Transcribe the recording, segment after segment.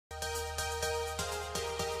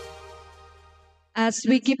as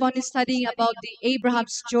we keep on studying about the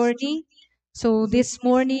Abraham's journey. So this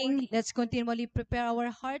morning, let's continually prepare our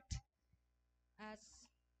heart as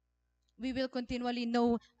we will continually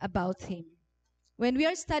know about him. When we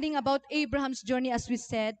are studying about Abraham's journey, as we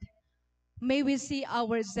said, may we see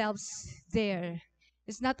ourselves there.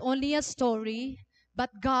 It's not only a story, but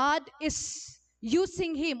God is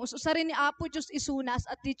using him. Usa rin ni Apo Diyos isuna as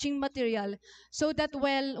a teaching material so that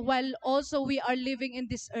while also we are living in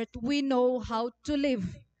this earth, we know how to live.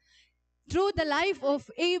 Through the life of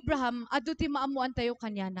Abraham, aduti maamuan tayo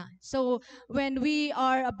kanyana. So when we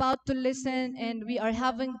are about to listen and we are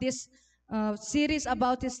having this series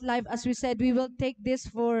about his life, as we said, we will take this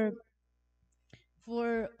for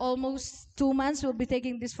almost 2 months. We'll be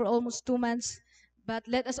taking this for almost 2 months. But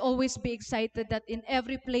let us always be excited that in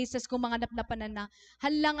every places kung mga napnapanan na,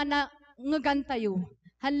 halang na ngagantayo,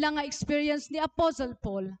 halang nga experience ni Apostle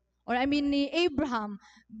Paul, or I mean ni Abraham,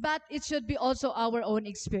 but it should be also our own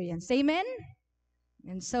experience. Amen?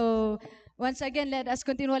 And so, once again, let us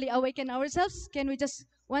continually awaken ourselves. Can we just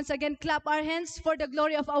once again clap our hands for the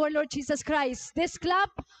glory of our Lord Jesus Christ? This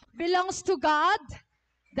clap belongs to God,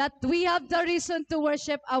 that we have the reason to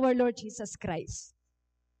worship our Lord Jesus Christ.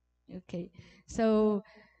 Okay, so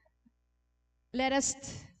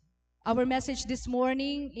our message this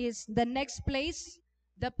morning is the next place,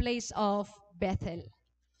 the place of Bethel.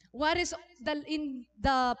 What is in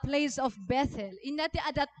the place of Bethel? Inati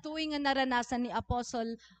adatuing nga naranasan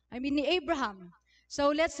ni Abraham.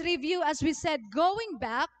 So let's review, as we said, going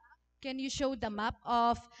back. Can you show the map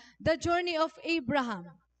of the journey of Abraham?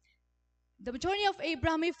 The journey of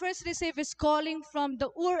Abraham, he first received his calling from the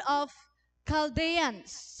Ur of Chaldeans.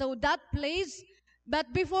 So that place,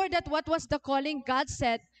 but before that, what was the calling? God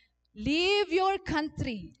said, leave your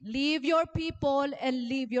country, leave your people, and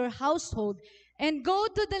leave your household, and go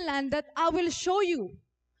to the land that I will show you.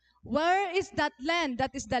 Where is that land? That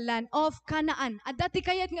is the land of Canaan. At dati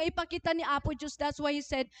kayat nga ipakita ni Apo Diyos, that's why he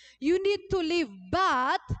said, you need to leave,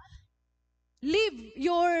 but leave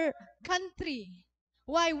your country.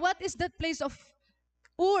 Why? What is that place of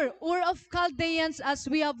Ur? Ur of Chaldeans, as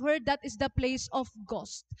we have heard, that is the place of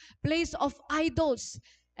ghosts, place of idols.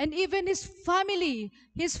 And even his family,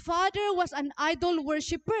 his father was an idol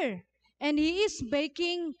worshiper, and he is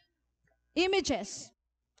making images.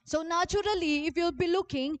 So naturally, if you'll be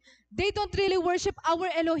looking, they don't really worship our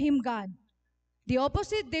Elohim God. The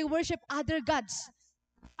opposite, they worship other gods.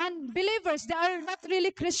 And believers, they are not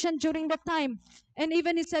really Christian during that time. And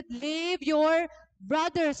even he said, leave your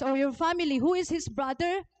brothers or your family. Who is his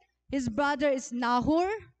brother? His brother is Nahor.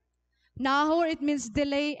 Nahor, it means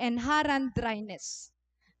delay, and Haran, dryness.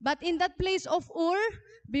 But in that place of Ur,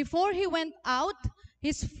 before he went out,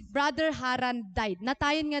 his brother Haran died.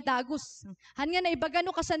 Natayan nga dagus. Han nga na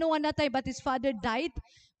ibagano kasanuan natay, but his father died.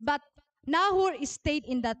 But Nahor stayed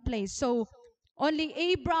in that place. So only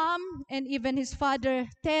Abraham and even his father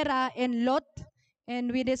Terah and Lot,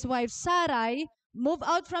 and with his wife Sarai, move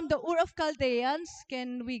out from the Ur of Chaldeans.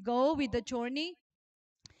 Can we go with the journey?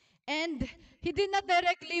 And he did not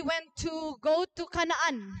directly went to go to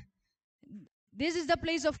Canaan. This is the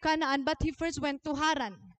place of Canaan, but he first went to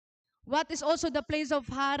Haran. What is also the place of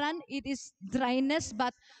Haran? It is dryness,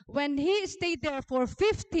 but when he stayed there for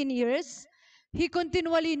 15 years, he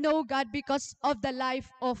continually know God because of the life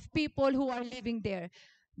of people who are living there.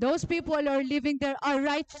 Those people who are living there are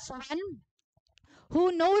righteous one,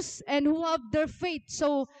 who knows and who have their faith.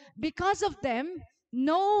 So because of them,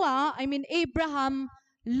 Abraham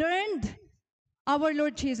learned our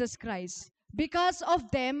Lord Jesus Christ. Because of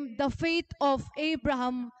them, the faith of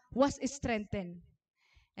Abraham was strengthened.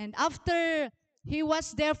 And after he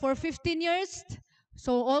was there for 15 years,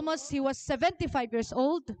 so almost he was 75 years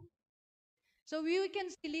old. So we can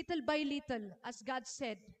see little by little, as God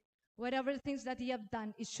said, whatever things that he have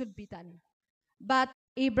done, it should be done. But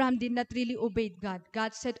Abraham did not really obey God.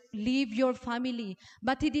 God said, leave your family.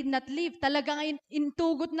 But he did not leave. Talagang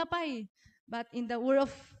intugot na pa eh. But in the Ur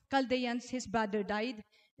of Chaldeans, his brother died.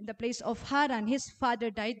 In the place of Haran, his father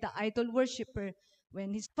died, the idol worshiper.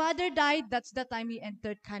 When his father died, that's the time he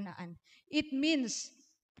entered Canaan. It means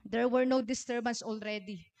there were no disturbance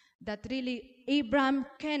already. That really Abraham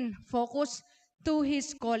can focus to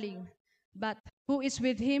his calling. But who is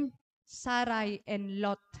with him? Sarai and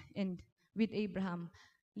Lot, and with Abraham.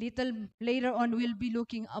 Little later on, we'll be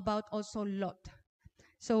looking about also Lot.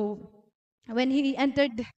 So when he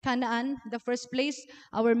entered Canaan, the first place,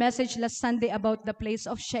 our message last Sunday about the place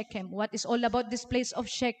of Shechem. What is all about this place of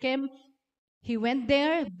Shechem? He went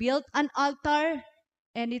there, built an altar,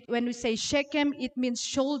 and when we say Shechem, it means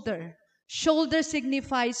shoulder. Shoulder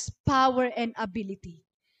signifies power and ability.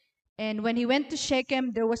 And when he went to Shechem,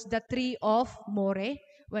 there was the tree of More.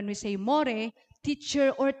 When we say More, teacher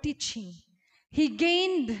or teaching. He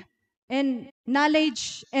gained and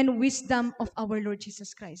knowledge and wisdom of our Lord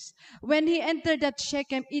Jesus Christ. When he entered that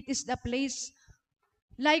Shechem, it is the place,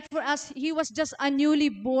 like for us, he was just a newly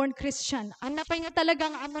born Christian. Hanapay nga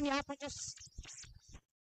talagang amo ni Apo Diyos.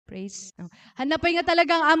 Praise. Hanapay nga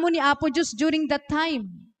talagang amo ni Apo Diyos during that time.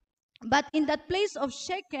 But in that place of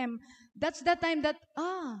Shechem, that's the time that,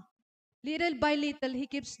 little by little, he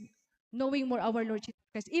keeps knowing more our Lord Jesus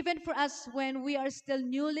Christ. Even for us, when we are still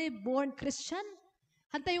newly born Christian,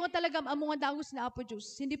 hantay mo talaga amo nga dagos na Apo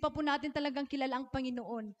Diyos. Hindi pa po natin talagang kilala ang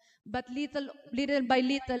Panginoon. But little by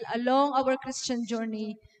little, along our Christian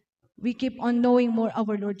journey, we keep on knowing more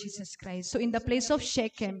our Lord Jesus Christ. So in the place of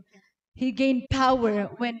Shechem, he gained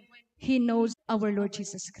power when he knows our Lord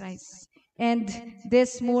Jesus Christ. And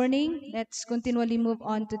this morning, let's continually move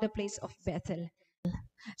on to the place of Bethel.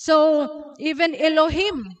 So even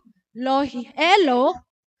Elohim, Elo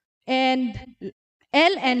and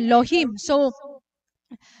El and Lohim. So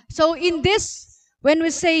in this, when we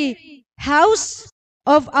say house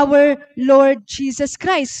of our Lord Jesus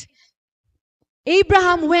Christ,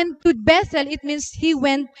 Abraham went to Bethel, it means he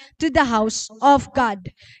went to the house of God.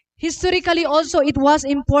 Historically also, it was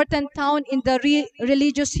important town in the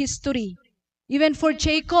religious history. Even for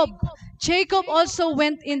Jacob, Jacob also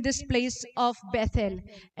went in this place of Bethel.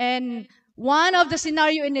 And one of the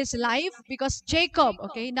scenario in his life, because Jacob,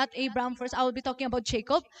 okay, not Abraham first, I will be talking about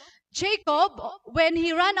Jacob. Jacob, when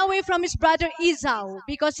he ran away from his brother Esau,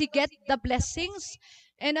 because he get the blessings,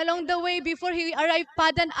 and along the way, before he arrived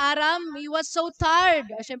Padan Aram, he was so tired.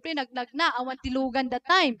 Siyempre, naglag na, awan tilugan that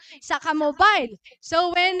time. Saka mobile.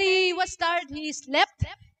 So when he was tired, he slept.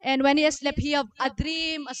 And when he slept, he had a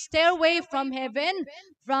dream, a stairway from heaven,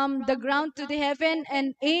 from the ground to the heaven,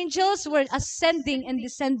 and angels were ascending and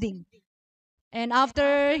descending. And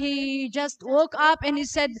after he just woke up and he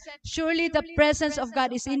said, surely the presence of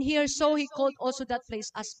God is in here. So he called also that place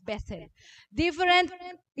as Bethel. Different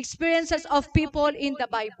experiences of people in the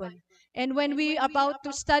Bible. And when we are about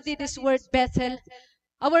to study this word Bethel,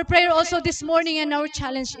 our prayer also this morning and our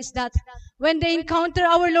challenge is that when they encounter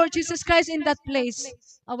our Lord Jesus Christ in that place,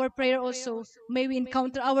 our prayer also, may we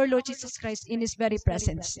encounter our Lord Jesus Christ in His very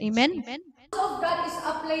presence. Amen? The house of God is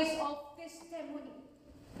a place of testimony.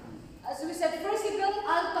 As we said, first he built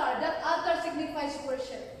altar. That altar signifies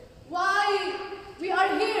worship. Why we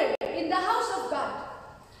are here in the house of God?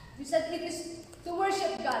 We said it is to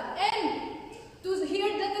worship God. And to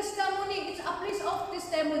hear the testimony, it's a place of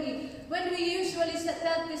testimony. When we usually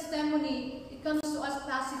tell testimony, it comes to us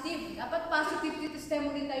positive. Dapat positive yung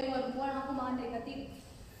testimony tayo, huwag ang kumahan negative.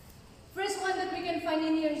 First one that we can find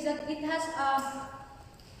in here is that it has a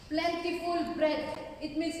plentiful bread.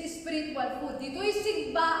 It means spiritual food. Dito'y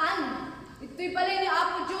sigbaan. Ito'y pala ni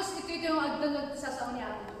Apo Diyos. Ito'y yung agdunod sa sao ni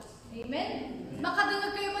Apo Diyos. Amen?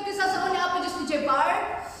 Makadunod kayo pati sa sao ni Apo Diyos ni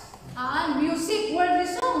Jebar. Music, worldly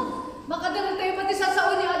song. Makadunod kayo pati sa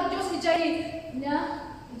sao ni Apo Diyos ni Jay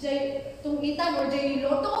Tungitan or Jay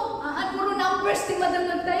Loto. Puro numbers di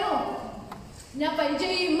madunod tayo. Nya pa,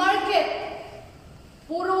 Jay Market.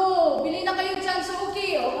 Puro, bili na kayo dyan sa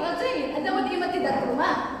Uki. O, Jay, adaman di matidat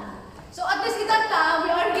rumah. So at least itata,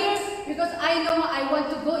 we are here because I know I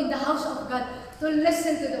want to go in the house of God to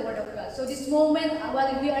listen to the word of God. So this moment,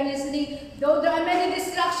 while we are listening, though there are many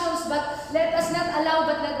distractions, but let us not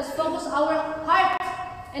allow, but let us focus our heart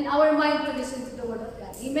and our mind to listen to the word of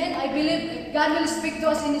God. Amen? I believe God will speak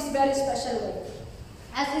to us in this very special way.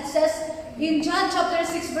 As it says in John chapter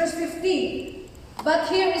 6 verse 15,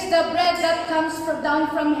 but here is the bread that comes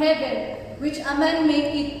down from heaven, which a man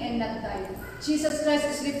may eat and not die. Jesus Christ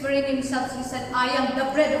is referring himself. He said, I am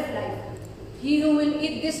the bread of life. He who will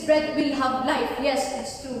eat this bread will have life. Yes,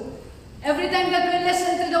 it's true. Every time that we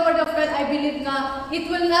listen to the word of God, I believe na it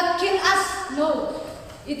will not kill us. No.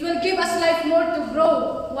 It will give us life more to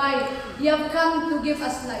grow. Why? He have come to give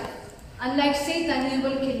us life. Unlike Satan, he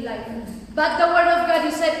will kill life. But the word of God,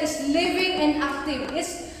 he said, is living and active.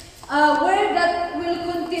 It's a word that will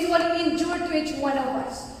continually endure to each one of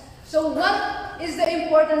us. So what is the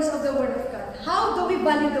importance of the word of God? How do we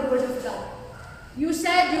value the word of God? You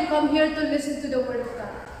said you come here to listen to the word of God.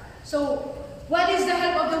 So what is the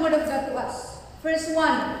help of the word of God to us? First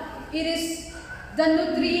one, it is the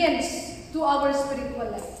nutrients to our spiritual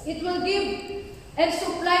life. It will give and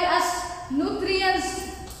supply us nutrients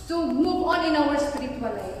to move on in our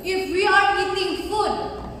spiritual life. If we are eating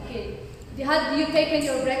food, okay, had you taken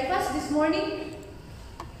your breakfast this morning?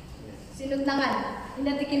 Sinuntangan.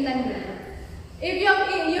 If you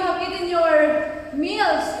have eaten your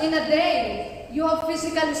meals in a day, you have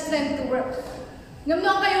physical strength to work.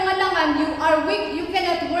 Ngamno kayo nga langan, you are weak, you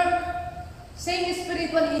cannot work same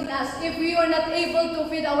spiritual in us. If we are not able to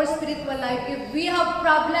feed our spiritual life, if we have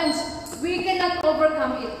problems, we cannot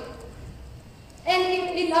overcome it.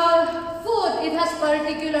 And in our food, it has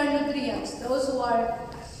particular nutrients. Those who are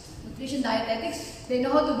nutrition dietetics, they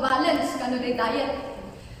know how to balance their diet.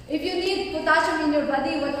 If you need potassium in your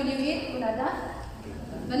body, what will you eat? Banana.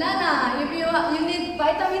 Banana. If you need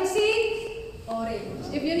vitamin C,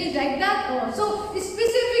 orange. If you need like that, orange. So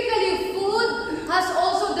specifically, food has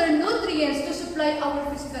also their nutrients to supply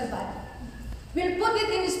our physical body. We'll put it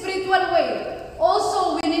in a spiritual way.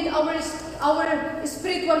 Also, we need our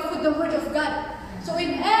spiritual food, the Word of God. So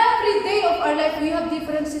in every day of our life, we have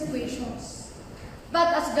different situations.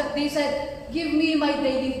 But as God, they said, give me my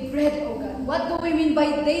daily bread, O God. What do we mean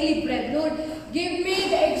by daily bread? Lord, give me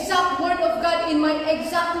the exact Word of God in my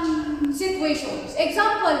exact situations.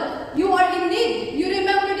 Example, you are in need. You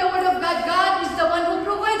remember the Word of God. God is the one who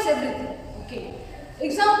provides everything. Okay.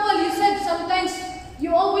 Example, you said sometimes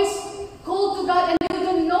you always call to God and you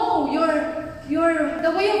don't know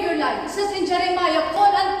the way of your life. It says in Jeremiah,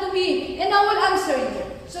 call unto me and I will answer you.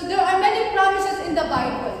 So there are many promises in the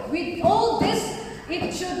Bible. With all this,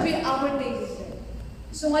 it should be our daily bread.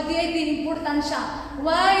 So nga di important siya.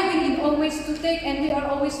 Why we need always to take and we are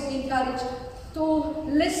always encouraged to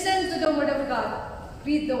listen to the Word of God.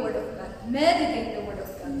 Read the Word of God. Meditate the Word of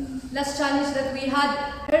God. Last challenge that we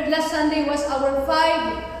heard last Sunday was our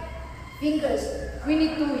 5 fingers. We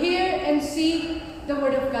need to hear and see the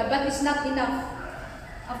Word of God, but it's not enough.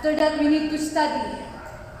 After that, we need to study.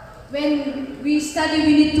 When we study,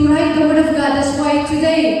 we need to write the Word of God. That's why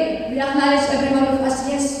today, we acknowledge every one of us,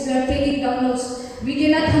 yes, we are taking down notes. We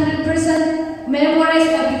cannot 100% memorize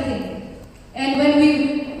everything. And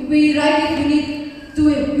when we write it, we need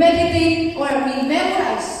to meditate or we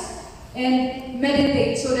memorize and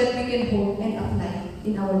meditate so that we can hold and apply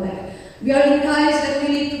in our life. We are encouraged that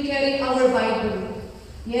we need to carry our Bible.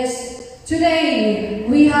 Yes, today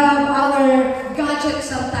we have our gadget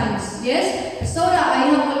sometimes. Yes, Sora,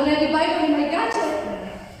 I have already Bible in my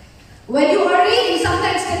gadget. When you are reading,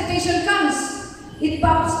 sometimes temptation comes. It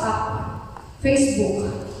pops up.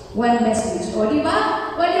 Facebook, one message. O, di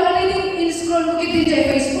ba? When you are reading, in-scroll mo kita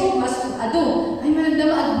sa Facebook, mas ado. Ay,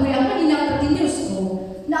 malandama at buya ka, inakapati news.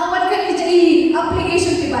 O, naawad ka ni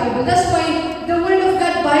application to Bible. That's why the Word of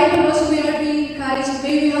God Bible also we are being encouraged.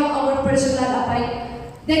 May we have our personal apply.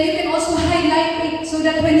 Then you can also highlight it so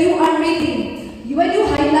that when you are reading, when you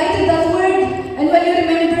highlighted that word and when you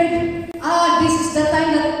remembered, this is the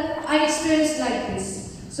time that I experienced like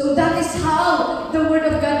this. So that is how the Word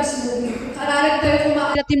of God is moving. Kararag tayo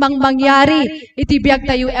kumakas. Timang mangyari, itibiyag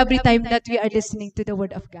tayo every time that we are listening to the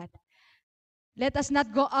Word of God. Let us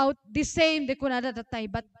not go out the same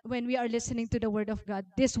but when we are listening to the Word of God.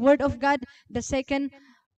 This Word of God, the second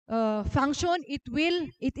function,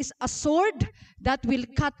 it is a sword that will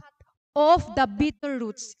cut off the bitter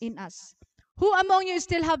roots in us. Who among you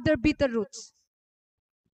still have their bitter roots?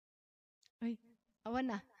 Ay, awan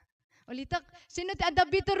na. Ulitak, sino the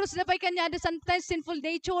bitter roots na pa'y kanya, sometimes sinful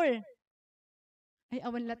nature. Ay,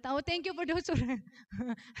 awan la tao. Thank you for those who...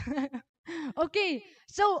 Okay,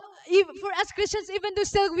 so for us Christians, even though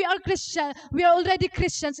still we are Christian, we are already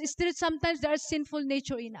Christians, still sometimes there is sinful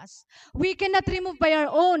nature in us. We cannot remove by our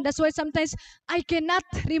own. That's why sometimes I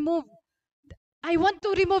want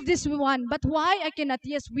to remove this one, but why I cannot?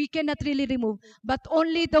 Yes, we cannot really remove, but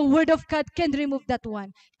only the Word of God can remove that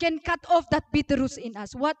one, can cut off that bitter roots in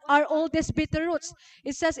us. What are all these bitter roots?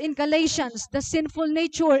 It says in Galatians, the sinful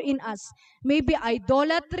nature in us, maybe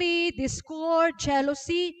idolatry, discord,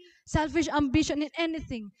 jealousy, selfish ambition, in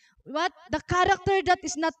anything. What? The character that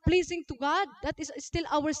is not pleasing to God, that is still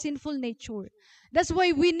our sinful nature. That's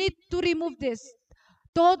why we need to remove this.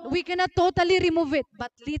 We cannot totally remove it,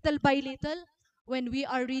 but little by little, when we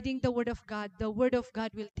are reading the Word of God, the Word of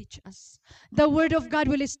God will teach us. The Word of God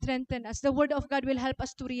will strengthen us. The Word of God will help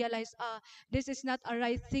us to realize, this is not a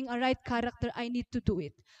right thing, a right character. I need to do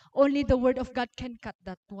it. Only the Word of God can cut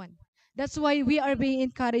that one. That's why we are being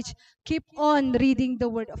encouraged. Keep on reading the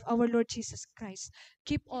Word of our Lord Jesus Christ.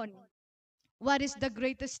 Keep on. What is the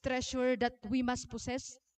greatest treasure that we must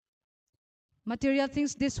possess? Material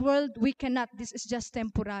things, this world, we cannot. This is just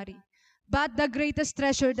temporary. But the greatest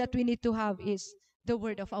treasure that we need to have is the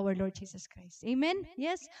Word of our Lord Jesus Christ. Amen?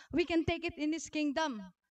 Yes? We can take it in His kingdom.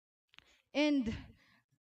 And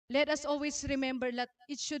let us always remember that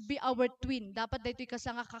it should be our twin. Dapat dito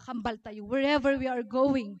kasanga kakambal tayo. Wherever we are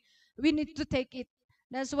going, we need to take it.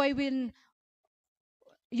 That's why when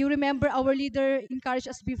You remember our leader encouraged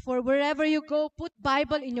us before, wherever you go, put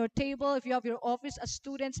Bible in your table. If you have your office as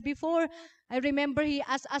students before, I remember he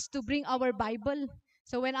asked us to bring our Bible.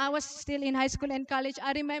 So when I was still in high school and college,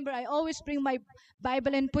 I remember I always bring my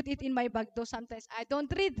Bible and put it in my bag. Though sometimes I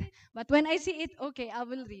don't read, but when I see it, okay, I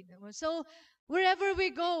will read. So wherever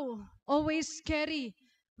we go, always carry.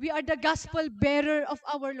 We are the gospel bearer of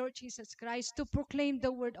our Lord Jesus Christ to proclaim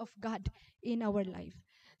the word of God in our life.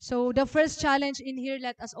 So the first challenge in here,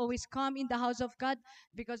 let us always come in the house of God,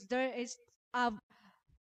 because there is a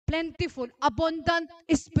plentiful, abundant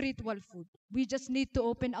spiritual food. We just need to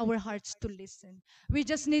open our hearts to listen. We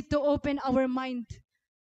just need to open our mind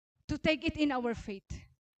to take it in our faith.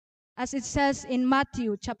 As it says in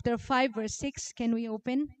Matthew chapter 5 verse 6, can we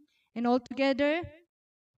open? And all together,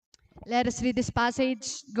 let us read this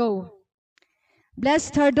passage. Go.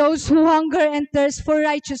 Blessed are those who hunger and thirst for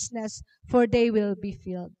righteousness, for they will be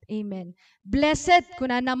filled. Amen. Blessed,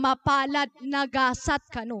 kuna na mapalad, nagasat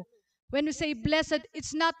ka, no? When we say blessed,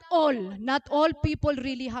 it's not all. Not all people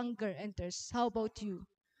really hunger and thirst. How about you?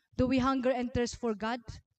 Do we hunger and thirst for God?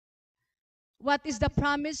 What is the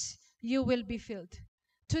promise? You will be filled.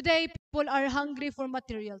 Today, people are hungry for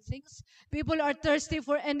material things. People are thirsty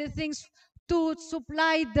for anything to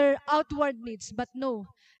supply their outward needs. But no,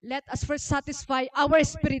 let us first satisfy our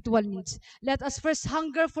spiritual needs. Let us first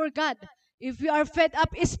hunger for God. If we are fed up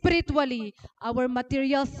spiritually, our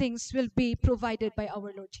material things will be provided by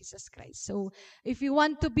our Lord Jesus Christ. So, if you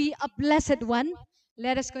want to be a blessed one,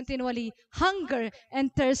 let us continually hunger and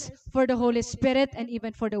thirst for the Holy Spirit and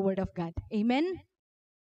even for the Word of God. Amen?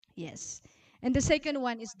 Yes. And the second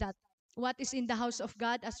one is that what is in the house of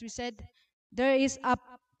God, as we said, there is a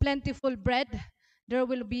plentiful bread. There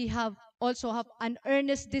will be have also have an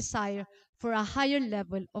earnest desire for a higher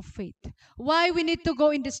level of faith. Why we need to go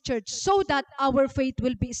in this church? So that our faith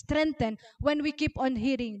will be strengthened when we keep on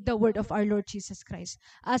hearing the word of our Lord Jesus Christ.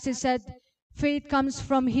 As he said, faith comes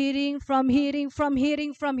from hearing, from hearing, from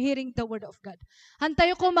hearing, from hearing the word of God.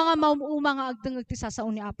 Hantayo ko mga maumuma nga agdang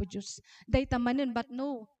nagtisasaon ni Apo Diyos. Day tamanin, but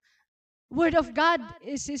no. Word of God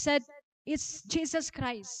is, he said, it's Jesus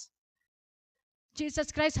Christ.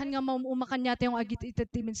 Jesus Christ, han nga maumuma kanyata yung agit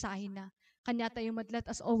itati mensahe na. Kanyata yung let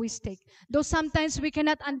us always take. Though sometimes we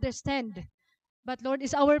cannot understand. But Lord,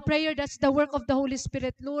 is our prayer, that's the work of the Holy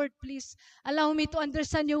Spirit. Lord, please allow me to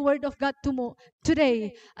understand your word of God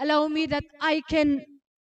today. Allow me that I can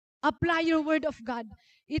apply your word of God.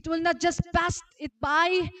 It will not just pass it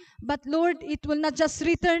by, but Lord, it will not just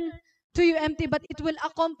return to you empty, but it will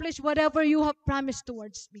accomplish whatever you have promised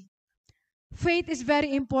towards me. Faith is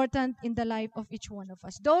very important in the life of each one of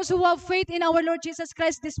us. Those who have faith in our Lord Jesus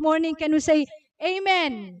Christ this morning, can we say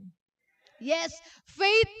amen? Yes,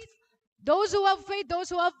 faith. Those who have faith, those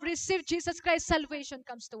who have received Jesus Christ's salvation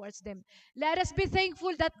comes towards them. Let us be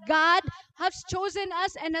thankful that God has chosen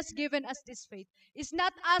us and has given us this faith. It's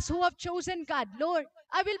not us who have chosen God. Lord,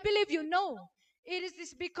 I will believe you. No. It is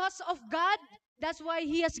this because of God. That's why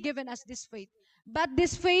He has given us this faith. But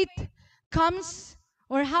this faith comes,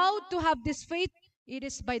 or how to have this faith, it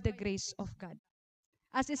is by the grace of God.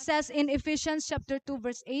 As it says in Ephesians chapter 2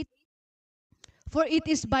 verse 8, for it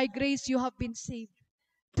is by grace you have been saved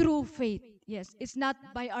through faith. Yes, it's not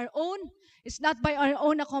by our own. It's not by our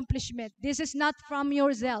own accomplishment. This is not from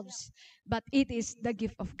yourselves, but it is the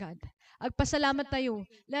gift of God. Agpasalamat tayo.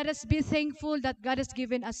 Let us be thankful that God has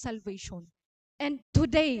given us salvation. And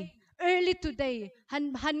today, early today,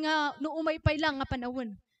 han nga nuumay pay lang nga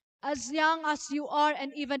panahon. As young as you are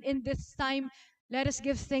and even in this time, let us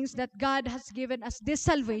give thanks that God has given us this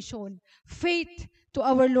salvation, faith to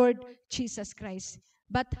our Lord Jesus Christ.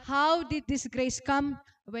 But how did this grace come?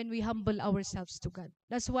 When we humble ourselves to God.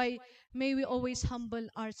 That's why may we always humble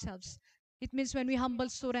ourselves. It means when we humble,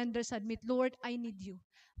 surrender, admit, Lord, I need you.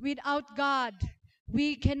 Without God,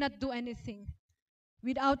 we cannot do anything.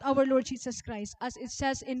 Without our Lord Jesus Christ, as it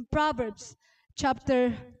says in Proverbs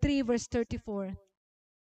chapter 3 verse 34,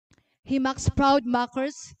 He mocks proud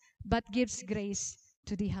mockers, but gives grace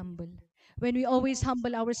to the humble. When we always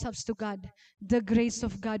humble ourselves to God, the grace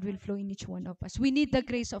of God will flow in each one of us. We need the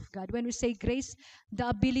grace of God. When we say grace, the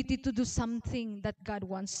ability to do something that God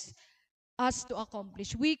wants us to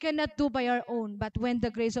accomplish. We cannot do by our own, but when the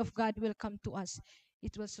grace of God will come to us,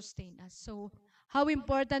 it will sustain us. So, how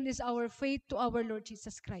important is our faith to our Lord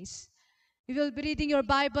Jesus Christ? You will be reading your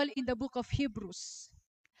Bible in the book of Hebrews.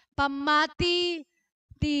 Pamati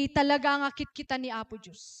ti talaga nga kita ni Apo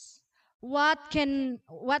Diyos. What can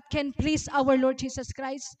please our Lord Jesus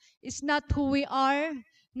Christ is not who we are.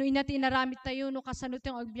 No inati inaramit tayo no kasanot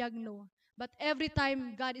yung agbyag no. But every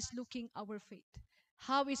time God is looking our faith.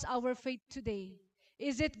 How is our faith today?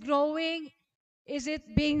 Is it growing? Is it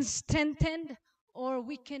being strengthened or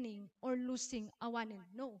weakening or losing awanin?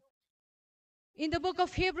 No. In the book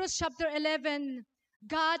of Hebrews chapter 11,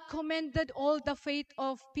 God commended all the faith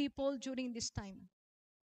of people during this time.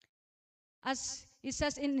 As it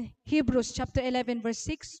says in Hebrews chapter 11 verse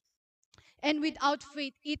 6, and without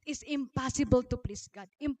faith it is impossible to please God.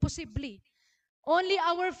 Impossibly. Only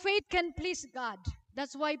our faith can please God.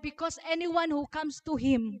 That's why, because anyone who comes to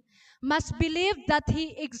Him must believe that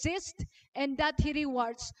He exists and that He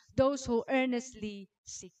rewards those who earnestly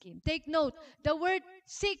seek Him. Take note, the word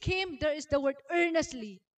seek Him, there is the word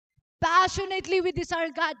earnestly. Passionately we desire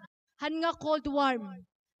God. Han nga cold warm.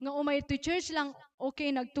 Nga umay to church lang,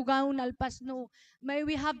 okay, nagtugaw nalpas no. May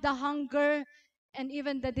we have the hunger and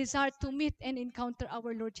even the desire to meet and encounter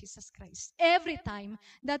our Lord Jesus Christ every time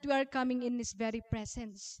that we are coming in His very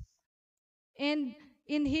presence. And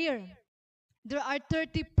in here, there are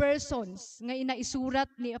 30 persons nga inaisurat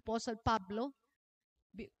ni Apostle Pablo.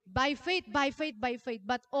 By faith, by faith, by faith.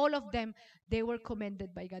 But all of them, they were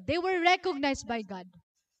commended by God. They were recognized by God.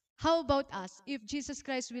 How about us? If Jesus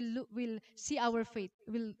Christ will see our faith,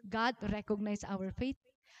 will God recognize our faith?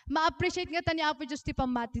 Ma-appreciate nga ta ni Apo Diyos ti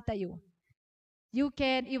pamati tayo. You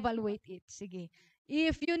can evaluate it. Sige.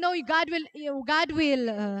 If you know God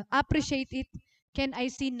will appreciate it, can I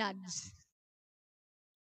see nods?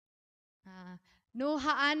 No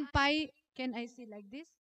haan pay, can I see like this?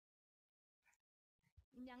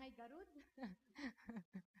 Inyangay garud.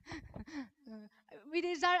 We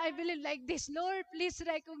desire, I believe, like this. Lord, please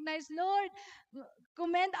recognize, Lord,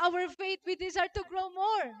 commend our faith. We desire to grow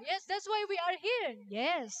more. Yes, that's why we are here.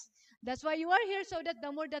 Yes, that's why you are here, so that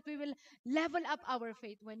the more that we will level up our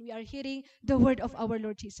faith when we are hearing the word of our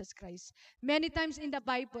Lord Jesus Christ. Many times in the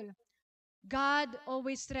Bible, God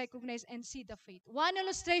always recognize and see the faith. One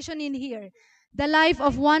illustration in here, the life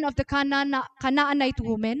of one of the Canaanite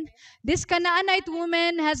women. This Canaanite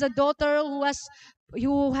woman has a daughter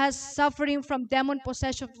who has suffering from demon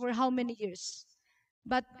possession for how many years?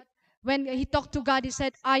 But when he talked to God, he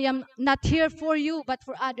said, I am not here for you, but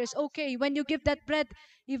for others. Okay, when you give that bread,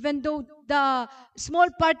 even though the small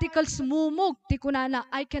particles mumug, tikunana,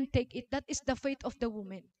 I can take it. That is the faith of the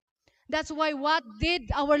woman. That's why what did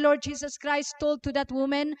our Lord Jesus Christ told to that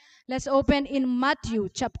woman? Let's open in Matthew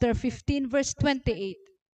chapter 15 verse 28.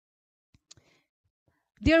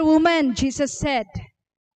 Dear woman, Jesus said,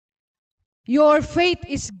 your faith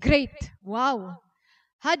is great. Wow.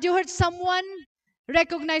 Had you heard someone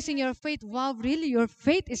recognizing your faith? Wow, really, your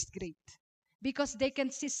faith is great. Because they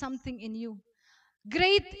can see something in you.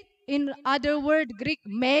 Great, in other word, Greek,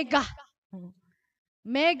 mega.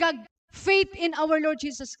 Mega faith in our Lord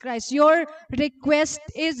Jesus Christ. Your request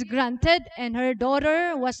is granted, and her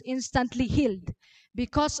daughter was instantly healed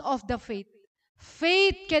because of the faith.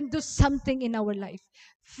 Faith can do something in our life.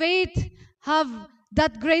 Faith have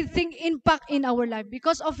that great thing impact in our life.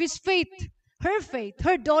 Because of his faith,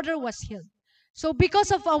 her daughter was healed. So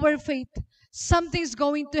because of our faith, something's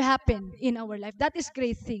going to happen in our life. That is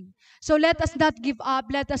great thing. So let us not give up,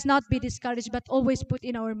 let us not be discouraged, but always put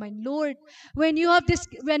in our mind, Lord, when you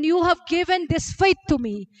have given this faith to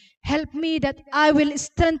me, help me that I will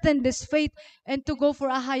strengthen this faith and to go for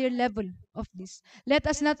a higher level of this. Let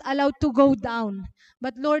us not allow to go down.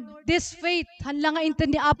 But Lord, this faith, hanlang nga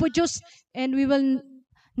intindi Apo Diyos, and we will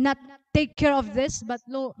not take care of this, but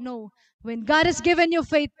no. When God has given you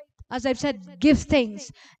faith, as I've said, give thanks.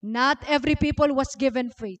 Not every people was given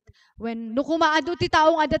faith. When nukumaado ti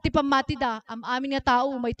tao nga ti pamati da, am amin nga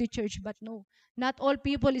tao may to church, but no. Not all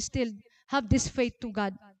people still have this faith to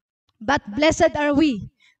God. But blessed are we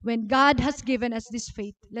when God has given us this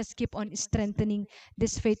faith. Let's keep on strengthening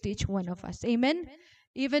this faith to each one of us. Amen.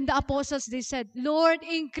 Even the apostles, they said, Lord,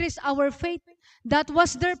 increase our faith. That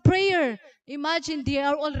was their prayer. Imagine, they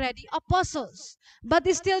are already apostles. But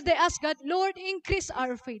still they ask God, Lord, increase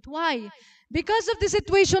our faith. Why? Because of the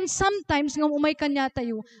situation, sometimes nga umay kanya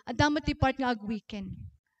tayo, adamat ti part nga ag-weekend.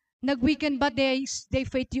 Nag-weekend ba they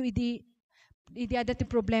faith you idi adati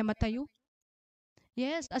problema tayo?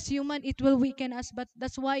 Yes, as human, it will weaken us. But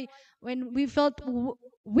that's why when we felt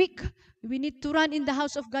weak, we need to run in the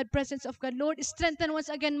house of God, presence of God. Lord, strengthen once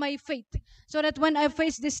again my faith, so that when I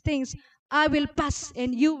face these things, I will pass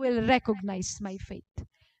and you will recognize my faith.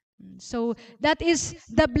 So that is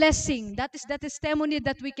the blessing. That is the testimony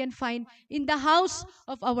that we can find in the house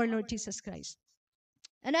of our Lord Jesus Christ.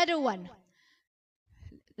 Another one.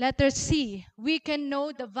 Letter C. We can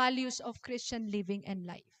know the values of Christian living and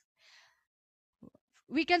life.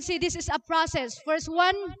 We can see this is a process. First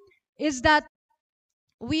one is that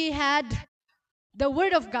we had the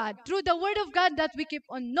Word of God. Through the Word of God that we keep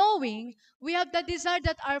on knowing, we have the desire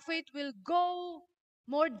that our faith will go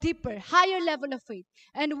more deeper, higher level of faith.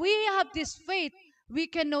 And we have this faith, we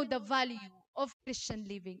can know the value of Christian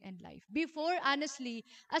living and life. Before, honestly,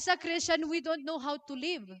 as a Christian, we don't know how to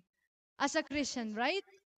live as a Christian, right?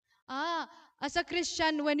 Ah, as a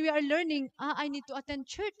Christian, when we are learning, I need to attend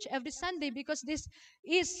church every Sunday because this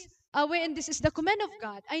is a way and this is the command of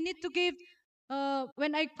God. I need to give,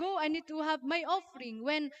 when I go, I need to have my offering.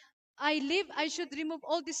 When I live, I should remove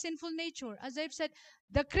all this sinful nature. As I've said,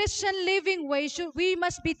 the Christian living way, we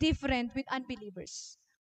must be different with unbelievers.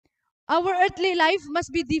 Our earthly life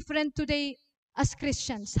must be different today as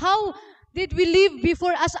Christians. How did we live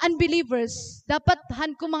before as unbelievers? Dapat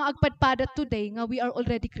han ko mga agpadpada today nga we are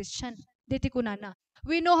already Christian. Diti ko na.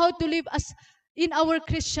 We know how to live as in our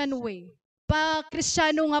Christian way. Pa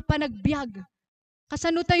Kristiyano nga pa nagbiag.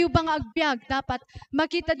 Kasano tayo ba nga agbiag? Dapat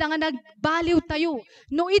makita da nga nagbaliw tayo.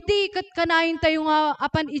 No iti kat kanayin tayo nga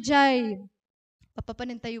apan ijay.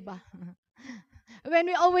 Papapanin tayo ba? When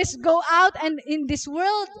we always go out and in this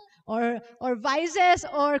world, or vices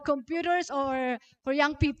or computers or for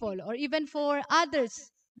young people or even for others,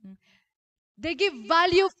 they give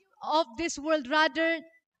value of this world rather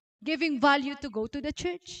giving value to go to the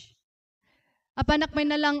church. Apanak may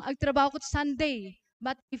nalang agtrabaho ko Sunday,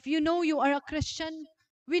 but if you know you are a Christian,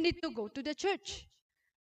 we need to go to the church.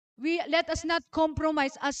 Let us not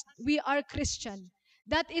compromise as we are Christian.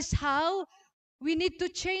 That is how we need to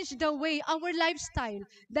change the way, our lifestyle.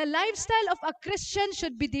 The lifestyle of a Christian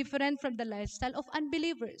should be different from the lifestyle of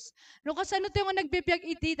unbelievers. No, kasi ano tayo nga nagbibiyag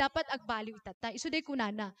iti, dapat agbaliw tata. Isuday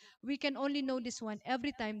kunana. We can only know this one every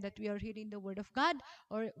time that we are hearing the word of God,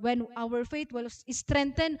 or when our faith is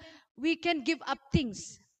strengthened, we can give up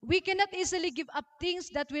things. We cannot easily give up things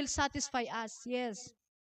that will satisfy us. Yes.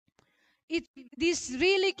 This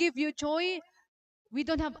really give you joy. We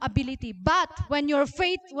don't have ability. But when your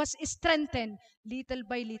faith was strengthened, little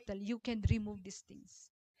by little, you can remove these things.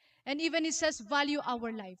 And even it says, value our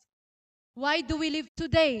life. Why do we live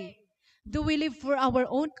today? Do we live for our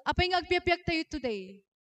own? Apay ngagpiapyak tayo today.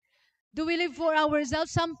 Do we live for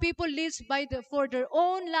ourselves? Some people live for their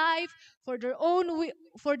own life, for their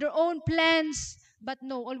own plans. But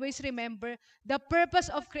no, always remember the purpose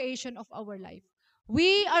of creation of our life.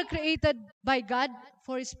 We are created by God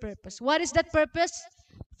for His purpose. What is that purpose?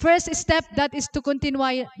 First step, that is to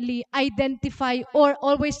continually identify or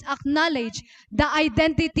always acknowledge the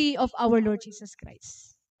identity of our Lord Jesus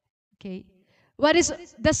Christ. Okay. What is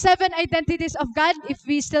the 7 identities of God, if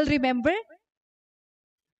we still remember?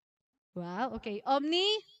 Wow, okay.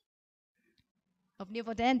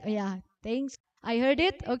 Omnipotent. Oh yeah, thanks. I heard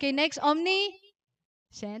it. Okay, next,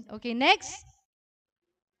 omniscient. Okay, next.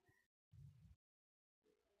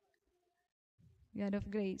 God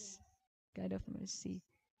of grace, God of mercy,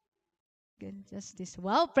 God of justice.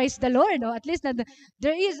 Wow, praise the Lord. Oh, at least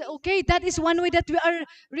there is, okay, that is one way that we are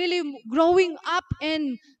really growing up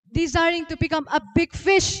and desiring to become a big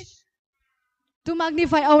fish to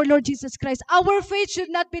magnify our Lord Jesus Christ. Our faith should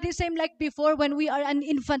not be the same like before when we are an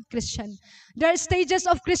infant Christian. There are stages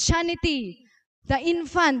of Christianity. The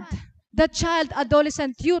infant, the child,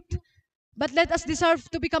 adolescent, youth. But let us deserve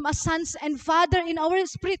to become a sons and father in our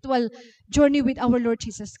spiritual journey with our Lord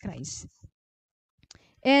Jesus Christ.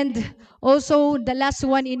 And also the last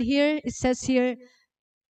one in here, it says here,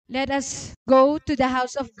 let us go to the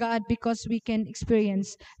house of God because we can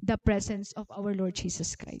experience the presence of our Lord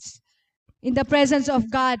Jesus Christ. In the presence of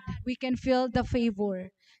God, we can feel the favor,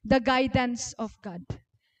 the guidance of God.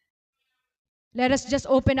 Let us just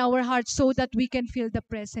open our hearts so that we can feel the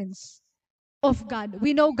presence of God.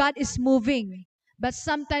 We know God is moving, but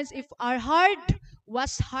sometimes if our heart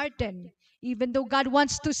was hardened, even though God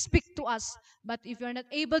wants to speak to us, but if you're not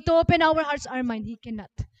able to open our hearts, our mind, He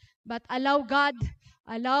cannot. But allow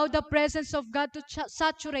the presence of God to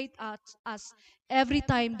saturate us every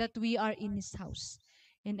time that we are in His house.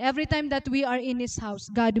 And every time that we are in His house,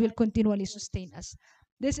 God will continually sustain us.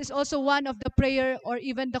 This is also one of the prayer or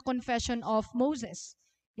even the confession of Moses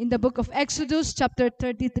in the book of Exodus chapter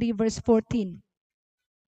 33 verse 14.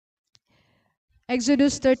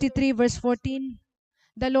 Exodus 33 verse 14.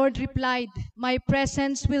 The Lord replied, my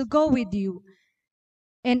presence will go with you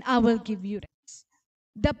and I will give you rest.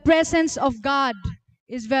 The presence of God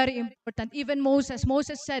is very important. Even Moses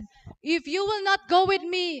said, if you will not go with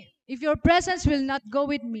me, if your presence will not go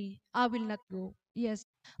with me, I will not go. Yes,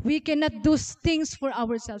 we cannot do things for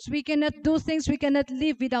ourselves. We cannot do things, we cannot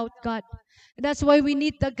live without God. That's why we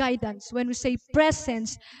need the guidance. When we say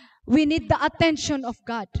presence, we need the attention of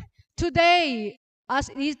God. Today, as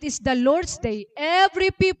it is the Lord's Day,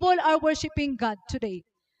 every people are worshiping God today.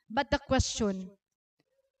 But the question,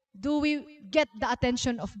 do we get the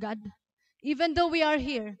attention of God? Even though we are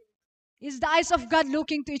here, Is the eyes of God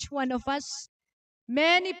looking to each one of us?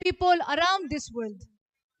 Many people around this world.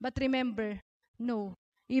 But remember, no,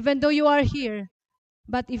 even though you are here,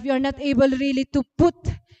 but if you're not able really to put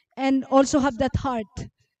and also have that heart,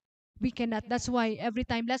 we cannot. That's why every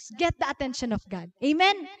time, let's get the attention of God.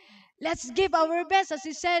 Amen? Let's give our best. As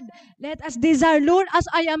He said, let us desire, Lord, as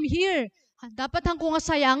I am here. Dapat hang ko nga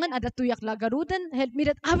sayangan, ada tuyak lagarudan, help me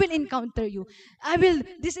that I will encounter you.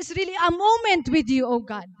 This is really a moment with you, oh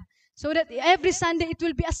God. So that every Sunday it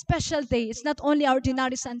will be a special day. It's not only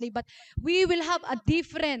ordinary Sunday, but we will have a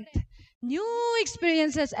different, new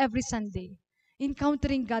experiences every Sunday.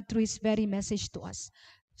 Encountering God through His very message to us.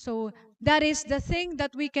 So that is the thing that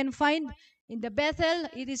we can find in the Bethel.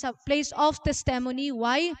 It is a place of testimony.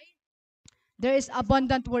 Why? There is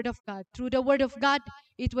abundant word of God. Through the word of God,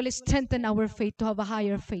 it will strengthen our faith to have a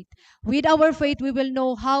higher faith. With our faith, we will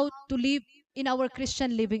know how to live in our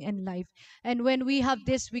Christian living and life. And when we have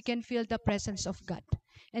this, we can feel the presence of God.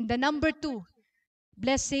 And the number two,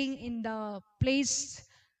 blessing in the place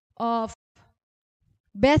of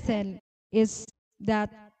Bethel is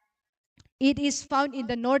that it is found in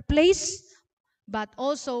the north place, but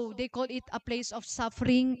also they call it a place of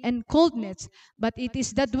suffering and coldness, but it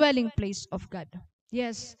is the dwelling place of God.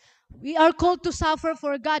 Yes, we are called to suffer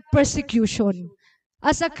for God persecution.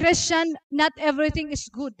 As a Christian, not everything is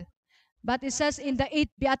good. But it says in the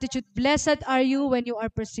eighth beatitude, blessed are you when you are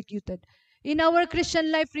persecuted. In our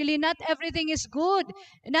Christian life, really, not everything is good.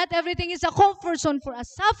 Not everything is a comfort zone for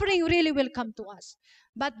us. Suffering really will come to us.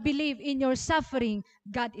 But believe in your suffering,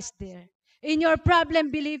 God is there. In your problem,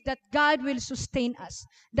 believe that God will sustain us.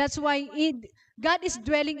 That's why God is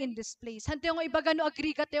dwelling in this place. Hante yung iba gano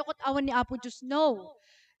agree ka tayo kot awan ni Apo Diyos. No.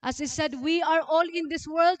 As He said, we are all in this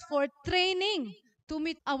world for training to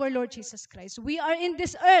meet our Lord Jesus Christ. We are in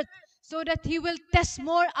this earth so that He will test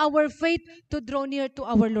more our faith to draw near to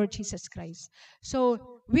our Lord Jesus Christ.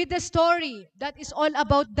 So, with the story that is all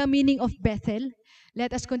about the meaning of Bethel,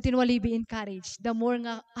 let us continually be encouraged. The more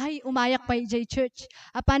nga, ay, umayak pa jay church.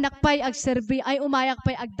 Apanak pa'y agserbi, ay umayak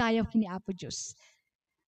pa'y agdayaw kini Apo Diyos.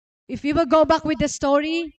 If you will go back with the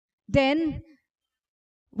story, then,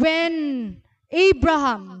 when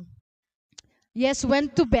Abraham, yes,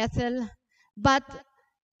 went to Bethel, but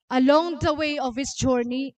along the way of his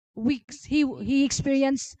journey, he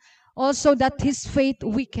experienced also that his faith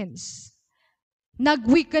weakens.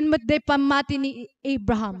 Nagweaken mat de pamati ni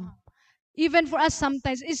Abraham. Even for us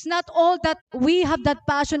sometimes, it's not all that we have that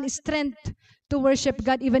passion, strength to worship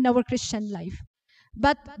God, even our Christian life.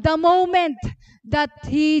 But the moment that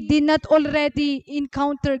he did not already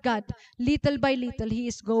encounter God, little by little, he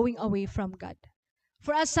is going away from God.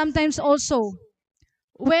 For us sometimes also,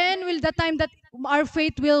 when will the time that our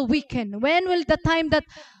faith will weaken? When will the time that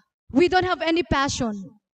we don't have any passion?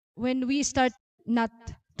 When we start not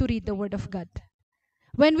to read the Word of God.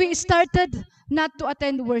 When we started not to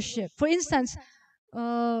attend worship. For instance,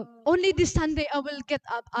 only this Sunday I will get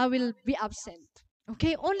up, I will be absent.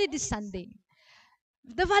 Okay? Only this Sunday.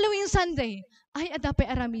 The following Sunday, ay adapay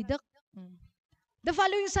aramidak. The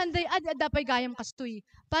following Sunday, adapay gayam kastoy.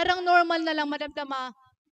 Parang normal na lang madamdama,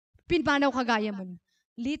 pinmanaw kagaya mo.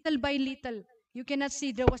 Little by little, you cannot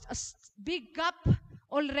see there was a big gap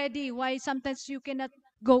already. Why sometimes you cannot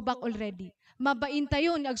go back already. Mabain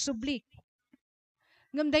tayo, agsublik.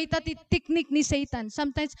 Ngamday tati technique ni Satan.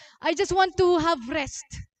 Sometimes, I just want to have rest.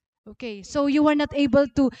 Okay, so you are not able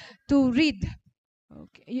to read.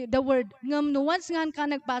 Okay, the word. Ngam no, once nga ka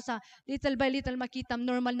nagbasa, little by little makitam,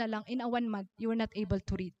 normal na lang, in a 1 month, you are not able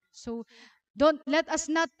to read. So, let us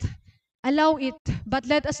not allow it, but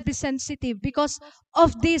let us be sensitive because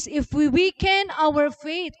of this. If we weaken our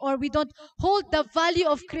faith or we don't hold the value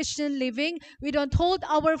of Christian living, we don't hold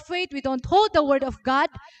our faith, we don't hold the word of God,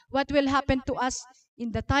 what will happen to us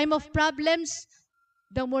in the time of problems?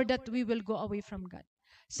 The more that we will go away from God.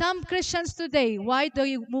 Some Christians today, why do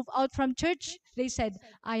you move out from church? They said,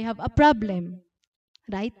 I have a problem.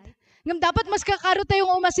 Right? Ngam dapat mas kakaro tayo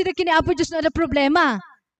kung umasidag kini Apo Diyos na problema.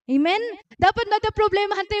 Amen? Dapat na da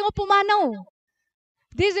problema hantay nga pumanaw.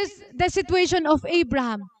 This is the situation of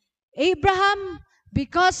Abraham. Abraham,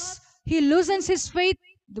 because he loosens his faith,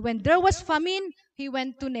 when there was famine, he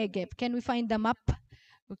went to Negev. Can we find the map?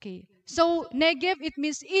 Okay. So, Negev, it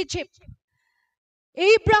means Egypt.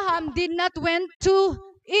 Abraham did not went to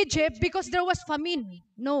Egypt because there was famine.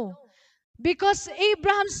 No. Because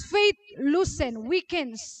Abraham's faith loosen,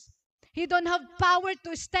 weakens. He don't have power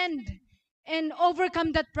to stand and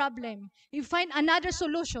overcome that problem. You find another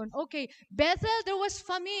solution. Okay, Bethel, there was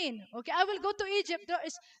famine. Okay, I will go to Egypt. There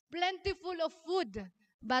is plentiful of food.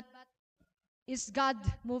 But is God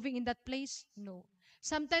moving in that place? No.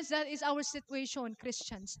 Sometimes that is our situation,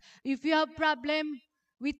 Christians. If you have problem,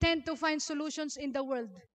 we tend to find solutions in the world.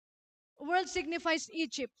 World signifies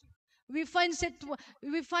Egypt. We find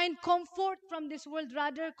we find comfort from this world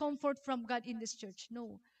rather comfort from God in this church.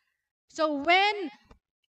 No. So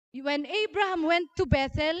when Abraham went to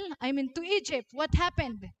Bethel, I mean to Egypt, what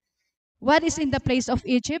happened? What is in the place of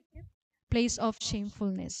Egypt? Place of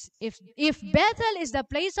shamefulness. If Bethel is the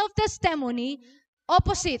place of testimony,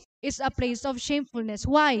 opposite is a place of shamefulness.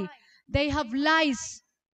 Why? They have lies.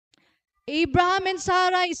 Abraham and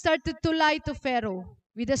Sarah started to lie to Pharaoh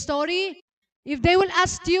with the story. If they will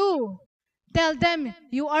ask you, tell them,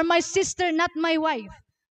 you are my sister, not my wife.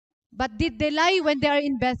 But did they lie when they are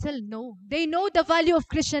in Bethel? No. They know the value of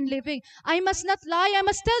Christian living. I must not lie, I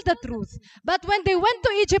must tell the truth. But when they went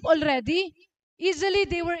to Egypt already, easily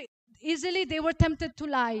they were tempted to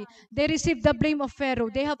lie. They received the blame of Pharaoh.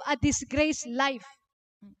 They have a disgraced life.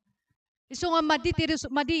 So nga ti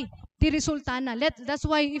resulta na. That's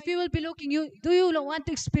why if you will be looking, do you want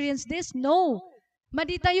to experience this? No.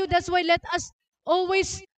 Madi tayo, that's why let us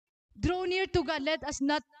always draw near to God. Let us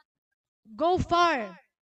not go far.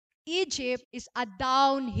 Egypt is a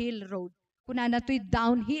downhill road. Kuna na to'y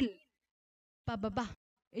downhill. Pababa.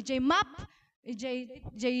 EJ map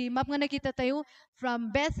nga nakita tayo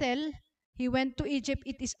from Bethel, he went to Egypt.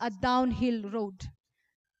 It is a downhill road.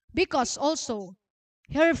 Because also,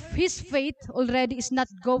 his faith already is not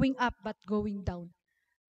going up but going down.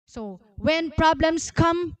 So, when problems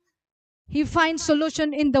come, he finds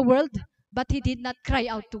solution in the world, but he did not cry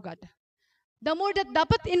out to God. The more that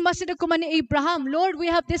dapat in masinagkuman ni Abraham, Lord, we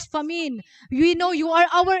have this famine. We know you are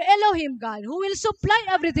our Elohim, God, who will supply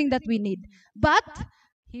everything that we need. But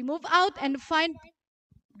he moved out and find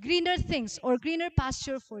greener things or greener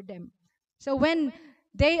pasture for them. So when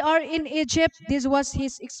they are in Egypt, this was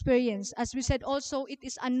his experience. As we said also, it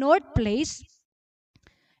is a north place.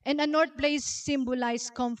 And a north place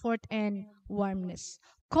symbolizes comfort and warmness.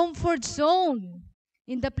 Comfort zone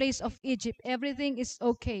in the place of Egypt. Everything is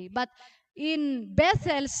okay. But in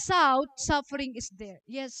Bethel, south, suffering is there.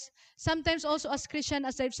 Yes. Sometimes also as Christian,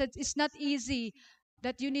 as I've said, it's not easy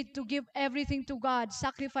that you need to give everything to God.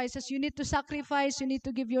 Sacrifices. You need to sacrifice. You need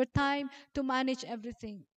to give your time to manage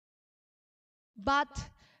everything. But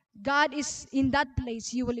God is in that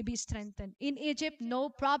place, you will be strengthened. In Egypt, no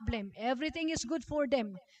problem. Everything is good for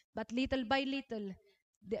them. But little by little,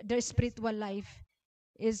 their spiritual life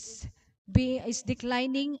is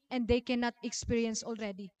declining and they cannot experience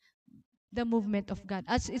already the movement of God.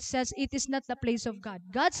 As it says, it is not the place of God.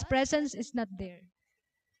 God's presence is not there.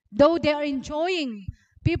 Though they are enjoying,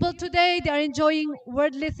 people today, they are enjoying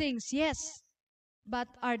worldly things, yes. But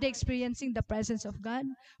are they experiencing the presence of God?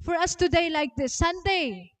 For us today, like this,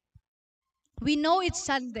 Sunday, we know it's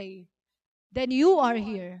Sunday. Then you are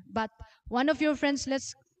here. But one of your friends,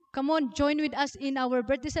 let's come on, join with us in our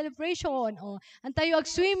birthday celebration. O, antayo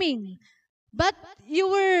ag-swimming. But you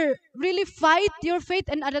were really fight your faith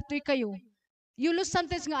and adatoy kayo. You lose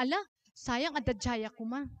sometimes nga, ala, sayang adadjaya ko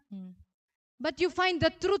ma. But you find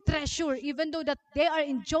the true treasure, even though that they are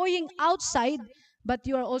enjoying outside, but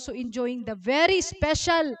you are also enjoying the very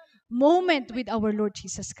special moment with our Lord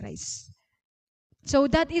Jesus Christ. So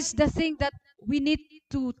that is the thing that we need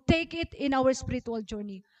to take it in our spiritual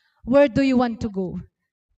journey. Where do you want to go?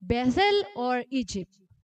 Bethel or Egypt?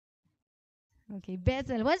 Okay,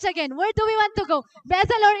 Bethel. Once again, where do we want to go?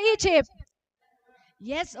 Bethel or Egypt?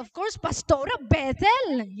 Yes, of course, Pastora,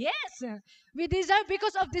 Bethel. Yes. We deserve,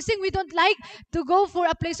 because of this thing, we don't like to go for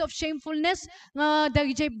a place of shamefulness.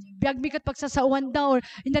 Dahil biagbigat pagsasawan daw, or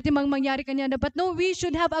hindi natin mangyari kanya. But no, we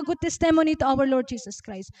should have a good testimony to our Lord Jesus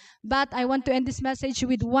Christ. But I want to end this message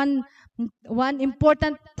with one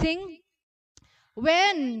important thing.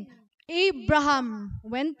 When Abraham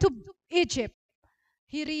went to Egypt,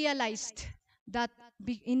 he realized that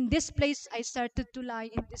in this place I started to lie,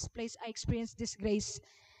 in this place I experienced disgrace.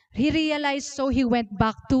 He realized, so he went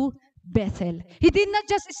back to Bethel. He did not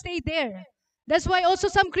just stay there. That's why also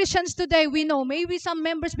some Christians today, we know, maybe some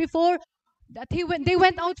members before, that they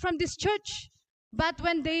went out from this church. But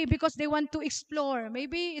because they want to explore,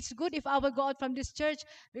 maybe it's good if I will go out from this church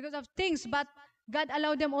because of things, but God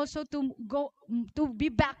allowed them also to be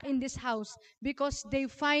back in this house because they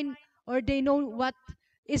find or they know what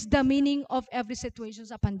is the meaning of every situation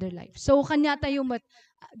upon their life. So kanya tayo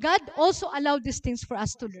God also allowed these things for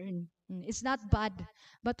us to learn. It's not bad,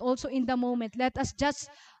 but also in the moment, let us just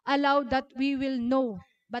allow that we will know.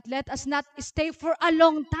 But let us not stay for a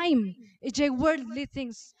long time. Ijay worldly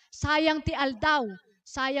things. Sayang ti aldaw,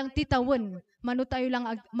 sayang ti tawon. Mano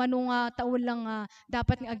nga taon lang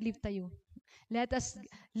dapat nga aglive tayo. Let us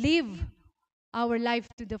live our life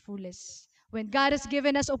to the fullest. When God has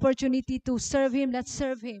given us opportunity to serve Him, let's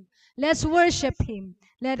serve Him. Let's worship Him.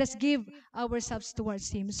 Let us give ourselves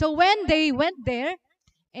towards Him. So when they went there,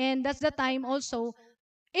 and that's the time also,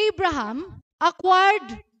 Abraham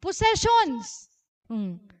acquired possessions.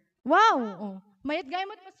 Hmm. Wow. Oh. Mayat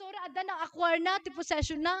gayamot pastora, ada na acquire na, ti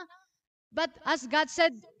possession na. But as God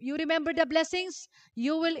said, you remember the blessings?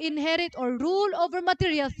 You will inherit or rule over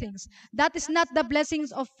material things. That is not the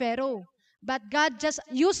blessings of Pharaoh. But God just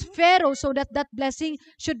used Pharaoh so that that blessing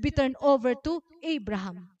should be turned over to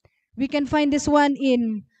Abraham. We can find this one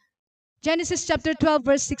in Genesis chapter 12,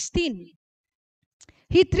 verse 16.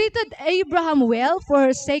 He treated Abraham well for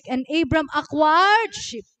her sake, and Abraham acquired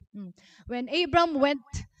sheep. When Abraham went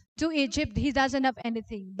to Egypt, he doesn't have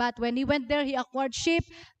anything. But when he went there, he acquired sheep,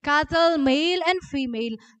 cattle, male and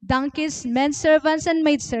female, donkeys, men servants and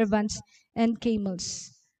maid servants, and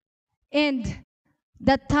camels. And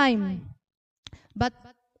that time, but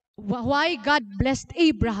why God blessed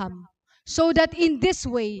Abraham? So that in this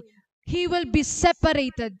way, he will be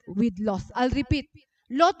separated with Lot. I'll repeat.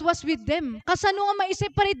 Lot was with them. Kasano nga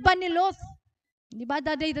ma-separate ba ni Lot? Di ba,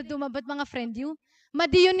 daday da dumabat mga friend you?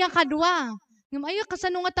 Madiyon nga kadwa. Ayo,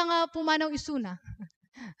 kasano nga tanga pumanaw isuna?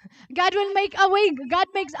 God will make a way. God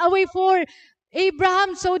makes a way for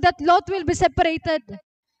Abraham so that Lot will be separated.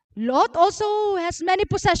 Lot also has many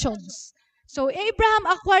possessions. So Abraham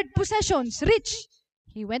acquired possessions, rich.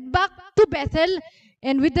 He went back to Bethel,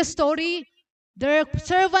 and with the story, their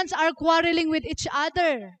servants are quarreling with each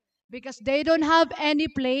other because they don't have any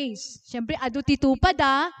place. Siyempre, adu titupad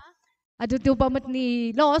adu tupamot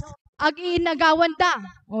ni Lot, ag iinagawan da.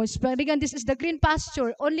 Oh, speaking, this is the green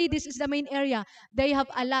pasture. Only this is the main area. They have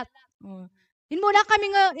a lot. Oh. Inmuna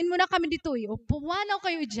kami dito eh. O, puwanaw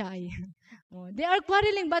kayo ijay. Oh, they are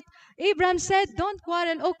quarreling, but Abraham said, don't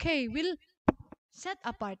quarrel. Okay, we'll set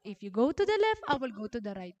apart. If you go to the left, I will go to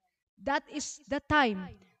the right. That is the time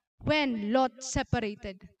when Lot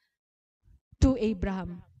separated to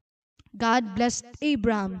Abraham. God blessed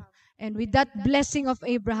Abraham. And with that blessing of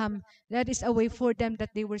Abraham, that is a way for them that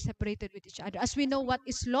they were separated with each other. As we know, what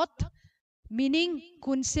is Lot? Meaning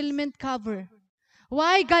concealment cover.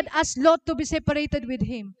 Why God asked Lot to be separated with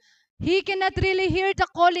him? He cannot really hear the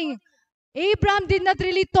calling. Abraham did not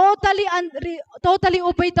really totally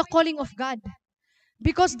obey the calling of God.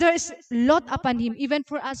 Because there is lot upon him. Even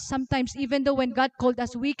for us, sometimes, even though when God called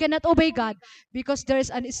us, we cannot obey God because there is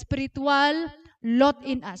an spiritual lot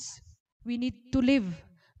in us. We need to live.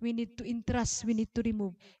 We need to entrust. We need to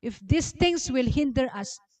remove. If these things will hinder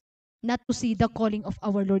us not to see the calling of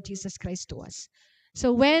our Lord Jesus Christ to us.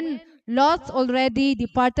 So when Lot already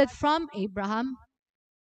departed from Abraham,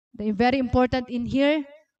 the very important in here,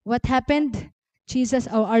 what happened? Jesus,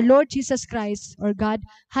 or our Lord Jesus Christ, or God,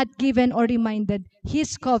 had given or reminded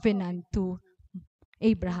His covenant to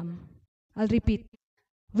Abraham. I'll repeat.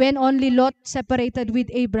 When only Lot separated with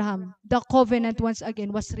Abraham, the covenant once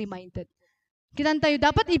again was reminded. Kitan tayo,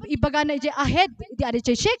 dapat ibaga na ahead. Di ada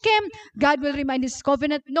Shechem, God will remind His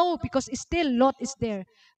covenant. No, because still Lot is there.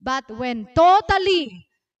 But when totally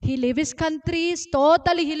he leave his countries,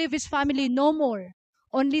 totally he leave his family, no more.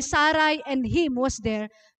 Only Sarai and him was there.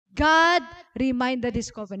 God reminded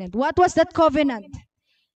His covenant. What was that covenant?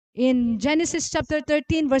 In Genesis chapter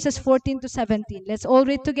 13, verses 14 to 17. Let's all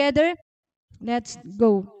read together. Let's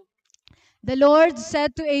go. The Lord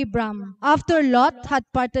said to Abram, after Lot had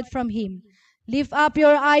parted from him, lift up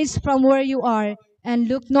your eyes from where you are and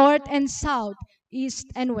look north and south, east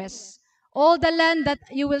and west. All the land that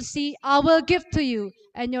you will see, I will give to you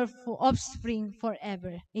and your offspring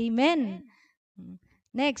forever. Amen.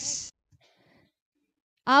 Next.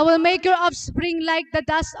 I will make your offspring like the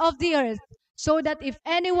dust of the earth, so that if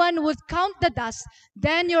anyone would count the dust,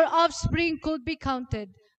 then your offspring could be counted.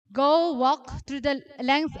 Go walk through the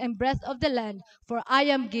length and breadth of the land, for I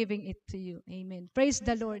am giving it to you. Amen. Praise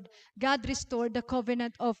the Lord. God restored the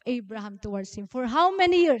covenant of Abraham towards him. For how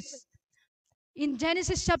many years? In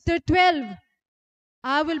Genesis chapter 12,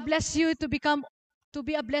 I will bless you to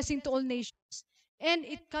be a blessing to all nations. And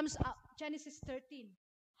it comes up, Genesis 13.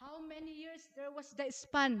 How many years there was the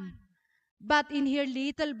span? But in here,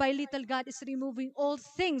 little by little, God is removing all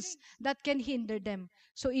things that can hinder them.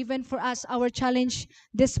 So even for us, our challenge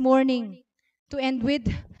this morning to end with,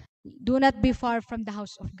 do not be far from the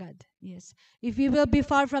house of God. Yes. If we will be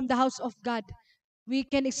far from the house of God, we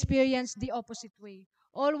can experience the opposite way.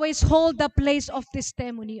 Always hold the place of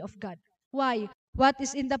testimony of God. Why? What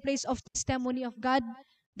is in the place of testimony of God?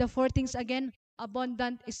 The four things again: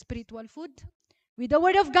 abundant spiritual food. With the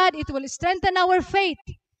Word of God, it will strengthen our faith.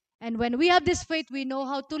 And when we have this faith, we know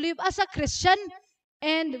how to live as a Christian,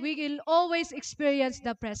 and we will always experience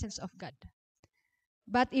the presence of God.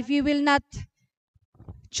 But if you will not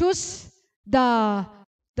choose the,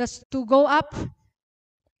 to go up,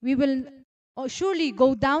 we will surely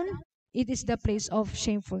go down. It is the place of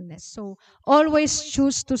shamefulness. So always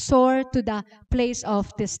choose to soar to the place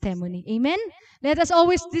of testimony. Amen. Let us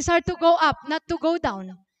always desire to go up, not to go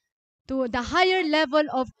down, to the higher level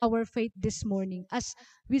of our faith this morning. As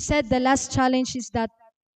we said, the last challenge is that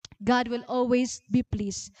God will always be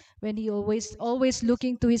pleased when He always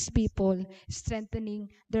looking to His people, strengthening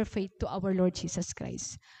their faith to our Lord Jesus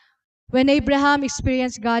Christ. When Abraham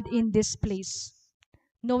experienced God in this place,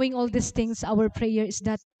 knowing all these things, our prayer is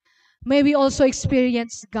that may we also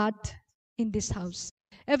experience God in this house.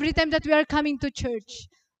 Every time that we are coming to church,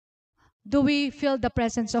 do we feel the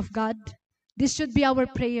presence of God? This should be our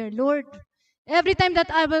prayer. Lord, every time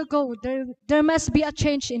that I will go, there must be a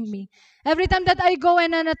change in me. Every time that I go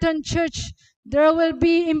and attend church, there will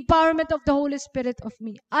be empowerment of the Holy Spirit of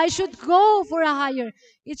me. I should go for a higher.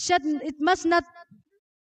 It must not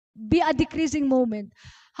be a decreasing moment.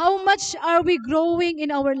 How much are we growing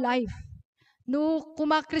in our life? No,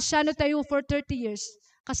 kumakristyano tayo for 30 years,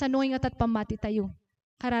 kasanuhin at pamati tayo.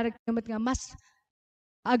 Kararagdamat nga, mas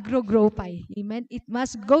agro-grow pa. Amen? It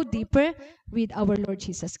must go deeper with our Lord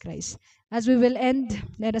Jesus Christ. As we will end,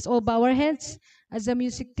 let us all bow our heads as the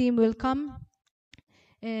music team will come,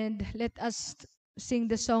 and let us sing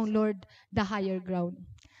the song, Lord, the higher ground.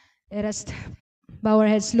 Let us bow our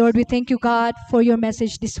heads. Lord, we thank you, God, for your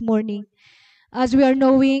message this morning. As we are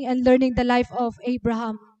knowing and learning the life of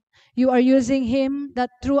Abraham, you are using him that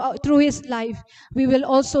through his life, we will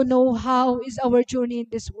also know how is our journey in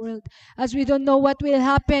this world. As we don't know what will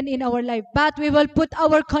happen in our life, but we will put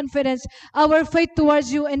our confidence, our faith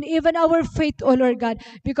towards you, and even our faith, oh Lord God,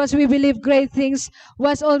 because we believe great things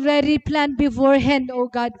was already planned beforehand, oh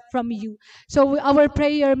God, from you. So our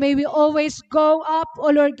prayer, may we always go up,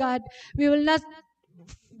 oh Lord God. We will not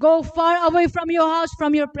go far away from your house,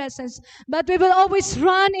 from your presence. But we will always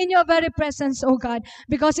run in your very presence, oh God.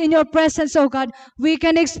 Because in your presence, oh God, we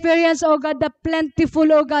can experience, oh God, the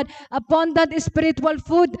plentiful, oh God, abundant spiritual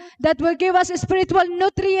food that will give us spiritual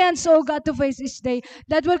nutrients, oh God, to face each day.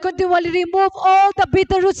 That will continually remove all the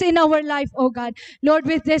bitter roots in our life, oh God. Lord,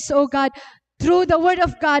 with this, oh God, through the word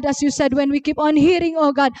of God, as you said, when we keep on hearing,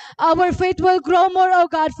 oh God, our faith will grow more, oh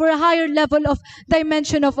God, for a higher level of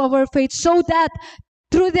dimension of our faith, so that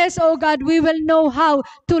through this, oh God, we will know how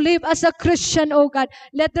to live as a Christian, oh God.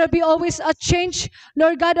 Let there be always a change,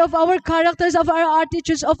 Lord God, of our characters, of our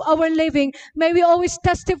attitudes, of our living. May we always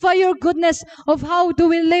testify your goodness of how do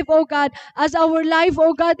we live, oh God, as our life,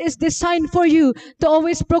 oh God, is designed for you, to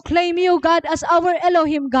always proclaim you, God, as our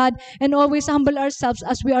Elohim, God, and always humble ourselves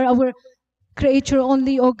as we are our creature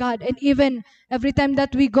only, oh God. And even every time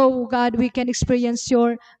that we go, oh God, we can experience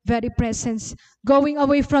your very presence. Going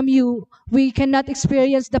away from you, we cannot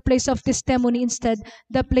experience the place of testimony, instead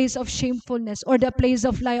the place of shamefulness or the place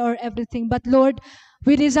of lie or everything. But Lord,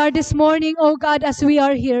 we desire this morning, oh God, as we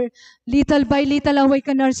are here, little by little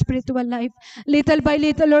awaken our spiritual life. Little by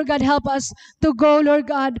little, Lord God, help us to go, Lord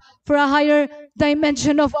God, for a higher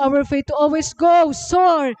dimension of our faith, to always go,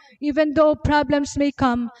 soar, even though problems may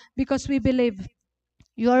come, because we believe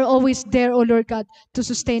you are always there, O Lord God, to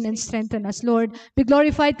sustain and strengthen us. Lord, be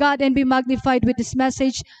glorified, God, and be magnified with this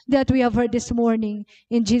message that we have heard this morning.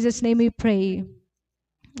 In Jesus' name we pray.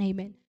 Amen.